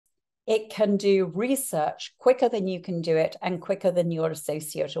it can do research quicker than you can do it and quicker than your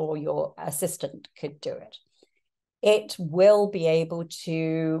associate or your assistant could do it. It will be able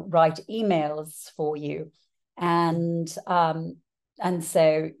to write emails for you. And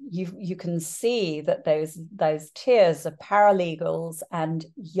so you can see that those tiers of paralegals and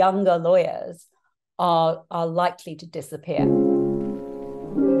younger lawyers are likely to disappear.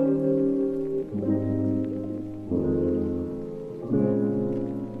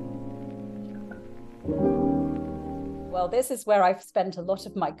 Well, this is where I've spent a lot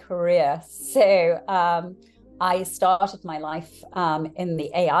of my career. So I started my life in the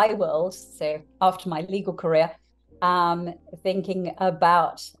AI world. So after my legal career, thinking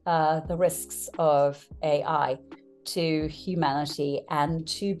about the risks of AI to humanity and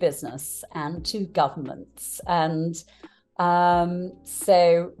to business and to governments. And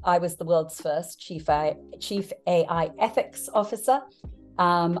so I was the world's first chief AI ethics officer.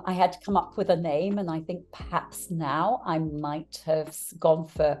 I had to come up with a name, and I think perhaps now I might have gone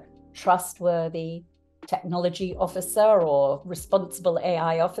for Trustworthy Technology Officer or Responsible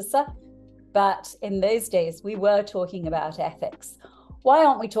AI Officer. But in those days, we were talking about ethics. Why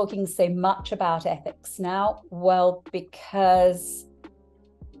aren't we talking so much about ethics now? Well, because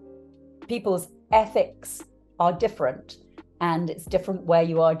people's ethics are different, and it's different where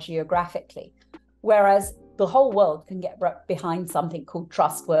you are geographically. Whereas the whole world can get behind something called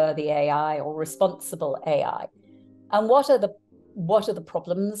trustworthy AI or responsible AI. And what are the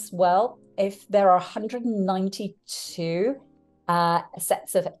problems? Well, if there are 192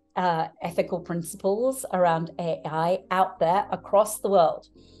 sets of ethical principles around AI out there across the world,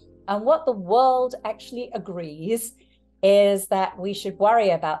 and what the world actually agrees is that we should worry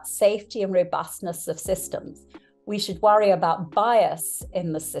about safety and robustness of systems. We should worry about bias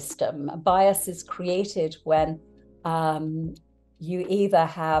in the system. Bias is created when you either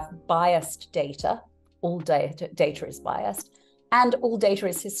have biased data, all data is biased, and all data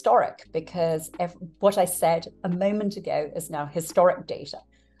is historic, because what I said a moment ago is now historic data,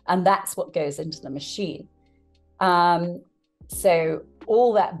 and that's what goes into the machine. So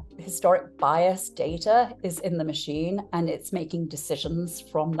all that historic bias data is in the machine, and it's making decisions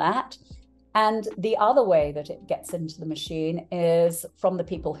from that. And the other way that it gets into the machine is from the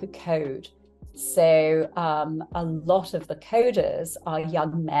people who code. So a lot of the coders are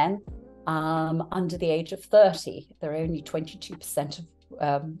young men under the age of 30. There are only 22%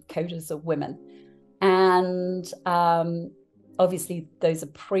 of coders are women. And obviously, those are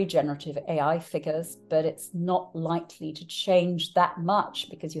pre-generative AI figures, but it's not likely to change that much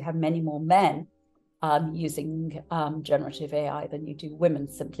because you have many more men using generative AI than you do women,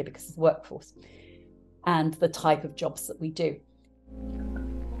 simply because of the workforce and the type of jobs that we do.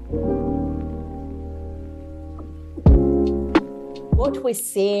 What we're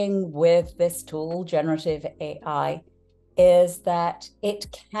seeing with this tool, generative AI, is that it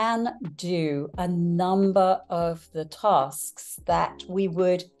can do a number of the tasks that we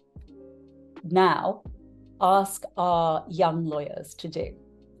would now ask our young lawyers to do.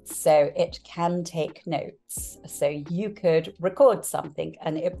 So it can take notes. So you could record something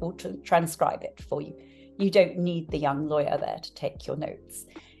and it will transcribe it for you. You don't need the young lawyer there to take your notes.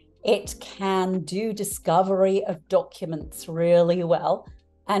 It can do discovery of documents really well.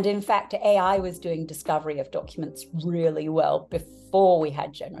 And in fact, AI was doing discovery of documents really well before we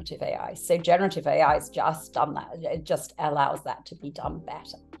had generative AI. So generative AI has just done that. It just allows that to be done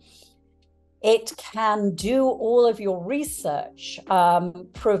better. It can do all of your research,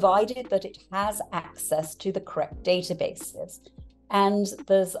 provided that it has access to the correct databases. And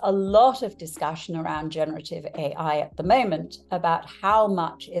there's a lot of discussion around generative AI at the moment about how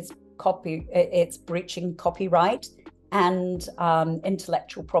much it's breaching copyright and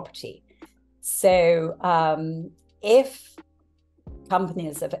intellectual property. So if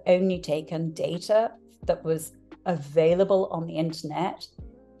companies have only taken data that was available on the internet,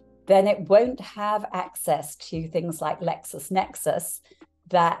 then it won't have access to things like LexisNexis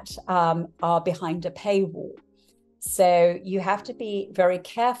that are behind a paywall. So you have to be very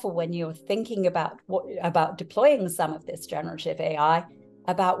careful when you're thinking about deploying some of this generative AI,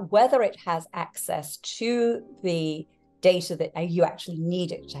 about whether it has access to the data that you actually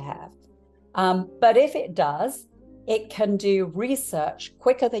need it to have. But if it does, it can do research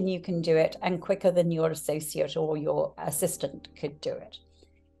quicker than you can do it and quicker than your associate or your assistant could do it.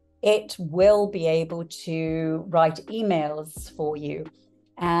 It will be able to write emails for you.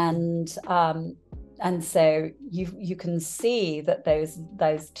 And so you can see that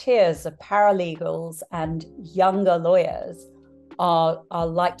those tiers of paralegals and younger lawyers are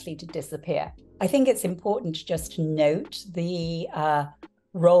likely to disappear. I think it's important just to note the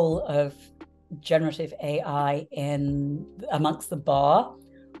role of generative AI in amongst the bar.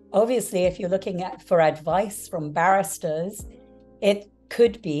 Obviously, if you're looking at for advice from barristers, it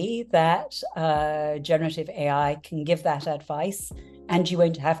could be that generative AI can give that advice and you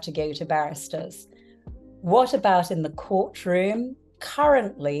won't have to go to barristers. What about in the courtroom?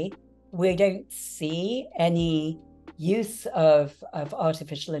 Currently, we don't see any use of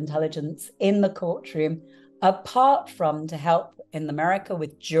artificial intelligence in the courtroom, apart from to help in America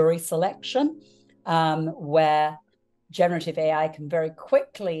with jury selection, where generative AI can very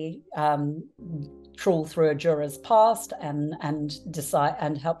quickly trawl through a juror's past and decide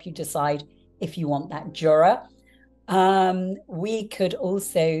and help you decide if you want that juror. We could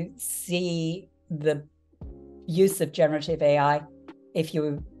also see the use of generative AI if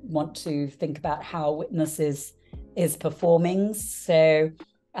you want to think about how witnesses is performing. So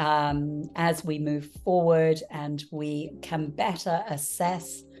as we move forward and we can better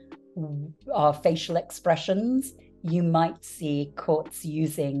assess our facial expressions, you might see courts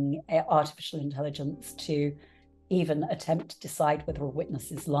using artificial intelligence to even attempt to decide whether a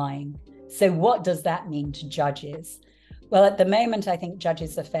witness is lying. So what does that mean to judges? Well, at the moment, I think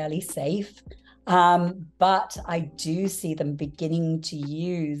judges are fairly safe, but I do see them beginning to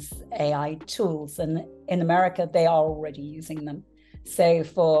use AI tools. And in America, they are already using them. So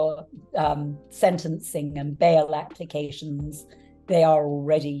for sentencing and bail applications, they are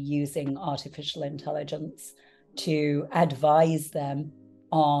already using artificial intelligence to advise them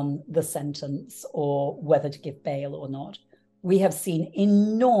on the sentence or whether to give bail or not. We have seen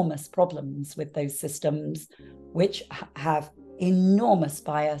enormous problems with those systems, which have enormous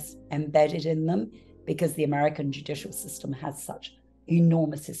bias embedded in them because the American judicial system has such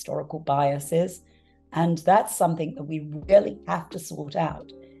enormous historical biases. And that's something that we really have to sort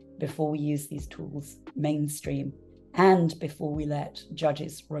out before we use these tools mainstream and before we let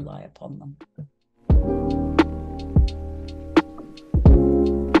judges rely upon them.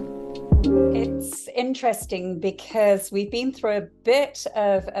 It's interesting because we've been through a bit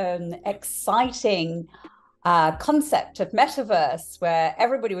of an exciting concept of metaverse where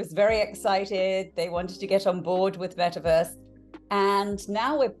everybody was very excited. They wanted to get on board with metaverse. And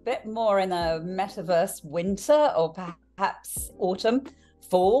now we're a bit more in a metaverse winter or perhaps autumn,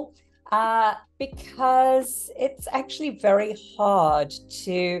 fall, because it's actually very hard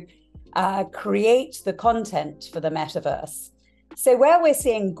to create the content for the metaverse. So where we're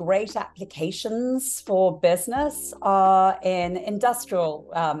seeing great applications for business are in industrial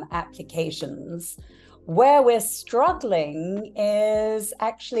applications. Where we're struggling is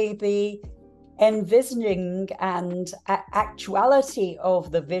actually the envisioning and actuality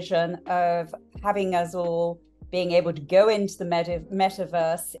of the vision of having us all being able to go into the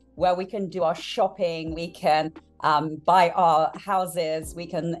metaverse where we can do our shopping, we can buy our houses, we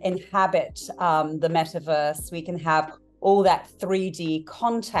can inhabit the metaverse, we can have all that 3D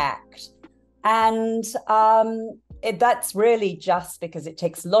contact. And that's really just because it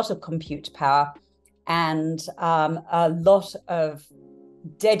takes a lot of compute power and a lot of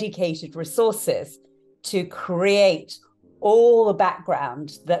dedicated resources to create all the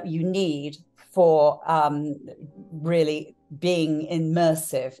background that you need for really being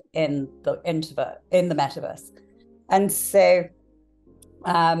immersive in the metaverse. And so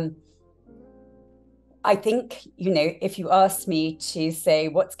I think, if you ask me to say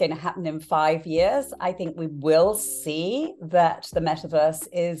what's going to happen in 5 years, I think we will see that the metaverse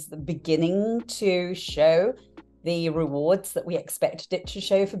is beginning to show the rewards that we expected it to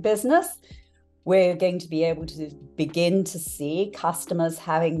show for business. We're going to be able to begin to see customers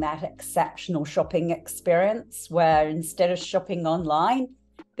having that exceptional shopping experience where instead of shopping online,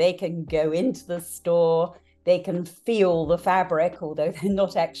 they can go into the store, they can feel the fabric, although they're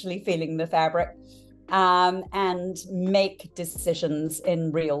not actually feeling the fabric, and make decisions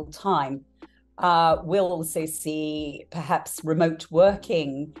in real time. We'll also see perhaps remote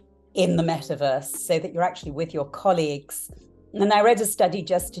working in the metaverse so that you're actually with your colleagues. And I read a study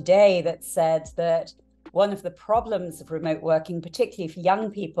just today that said that one of the problems of remote working, particularly for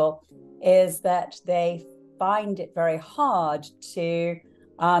young people, is that they find it very hard to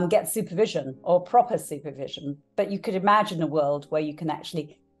get supervision or proper supervision. But you could imagine a world where you can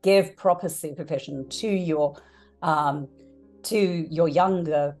actually give proper supervision to your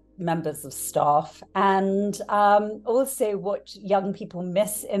younger members of staff, and also what young people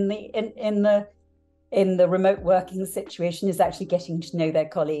miss in the remote working situation is actually getting to know their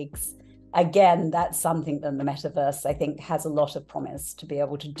colleagues. Again, that's something that the metaverse, I think, has a lot of promise to be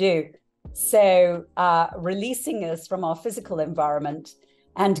able to do. So releasing us from our physical environment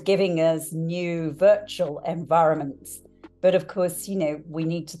and giving us new virtual environments But of course, we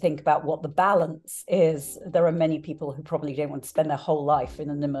need to think about what the balance is. There are many people who probably don't want to spend their whole life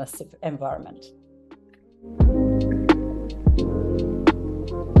in an immersive environment.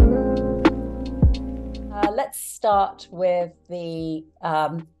 Let's start with the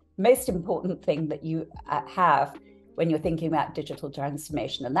most important thing that you have when you're thinking about digital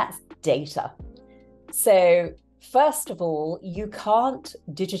transformation, and that's data. So first of all, you can't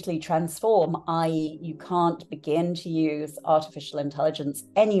digitally transform, i.e. you can't begin to use artificial intelligence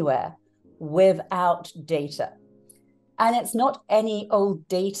anywhere without data. And it's not any old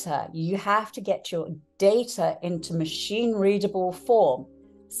data. You have to get your data into machine readable form.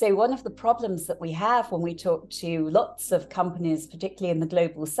 So one of the problems that we have when we talk to lots of companies, particularly in the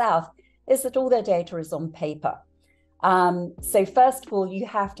global south, is that all their data is on paper. So first of all, you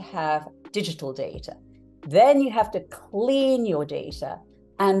have to have digital data. Then you have to clean your data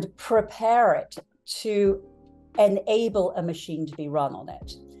and prepare it to enable a machine to be run on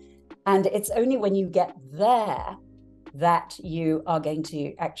it. And it's only when you get there that you are going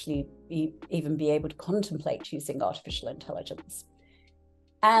to actually even be able to contemplate using artificial intelligence.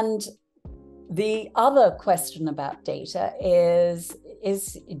 And the other question about data is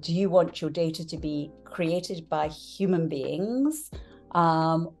do you want your data to be created by human beings,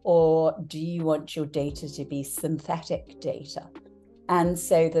 or do you want your data to be synthetic data? And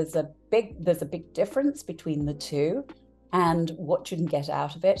so there's a big difference between the two and what you can get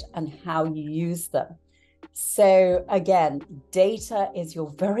out of it and how you use them. So again, data is your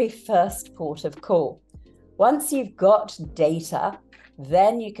very first port of call. Once you've got data,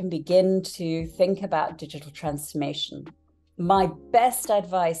 then you can begin to think about digital transformation. My best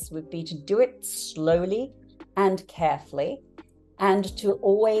advice would be to do it slowly and carefully, and to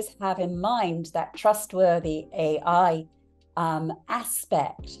always have in mind that trustworthy AI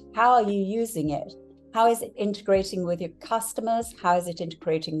aspect. How are you using it? How is it integrating with your customers? How is it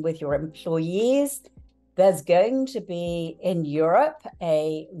integrating with your employees? There's going to be in Europe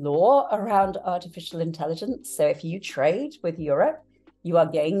a law around artificial intelligence. So if you trade with Europe, you are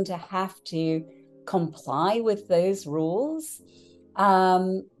going to have to comply with those rules.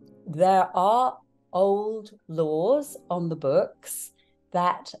 There are old laws on the books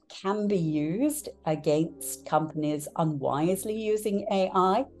that can be used against companies unwisely using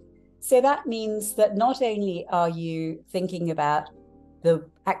AI. So that means that not only are you thinking about the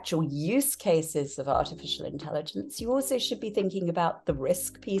actual use cases of artificial intelligence, you also should be thinking about the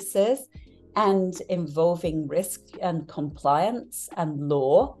risk pieces and involving risk and compliance and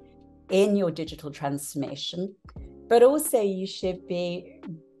law in your digital transformation. But also you should be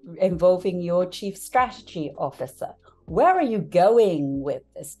involving your chief strategy officer. Where are you going with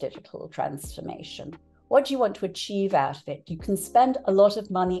this digital transformation? What do you want to achieve out of it? You can spend a lot of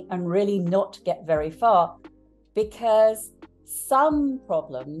money and really not get very far, because some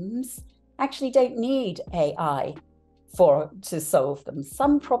problems actually don't need AI to solve them.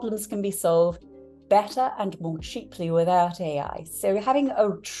 Some problems can be solved better and more cheaply without AI. So having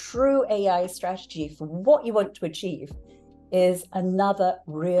a true AI strategy for what you want to achieve is another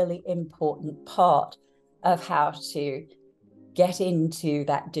really important part of how to get into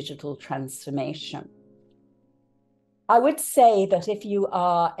that digital transformation. I would say that if you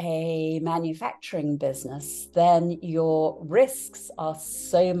are a manufacturing business, then your risks are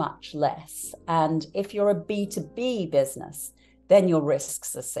so much less. And if you're a B2B business, then your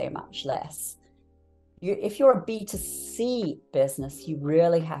risks are so much less. If you're a B2C business, you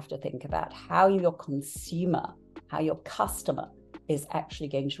really have to think about how your consumer, how your customer is actually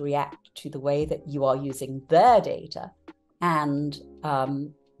going to react to the way that you are using their data, and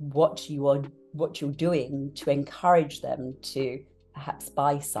what you're doing to encourage them to perhaps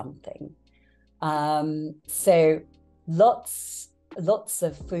buy something. So lots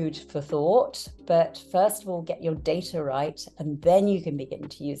of food for thought, but first of all, get your data right, and then you can begin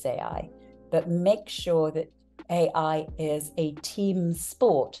to use AI. But make sure that AI is a team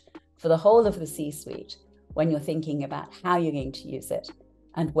sport for the whole of the C-suite when you're thinking about how you're going to use it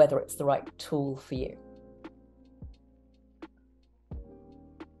and whether it's the right tool for you.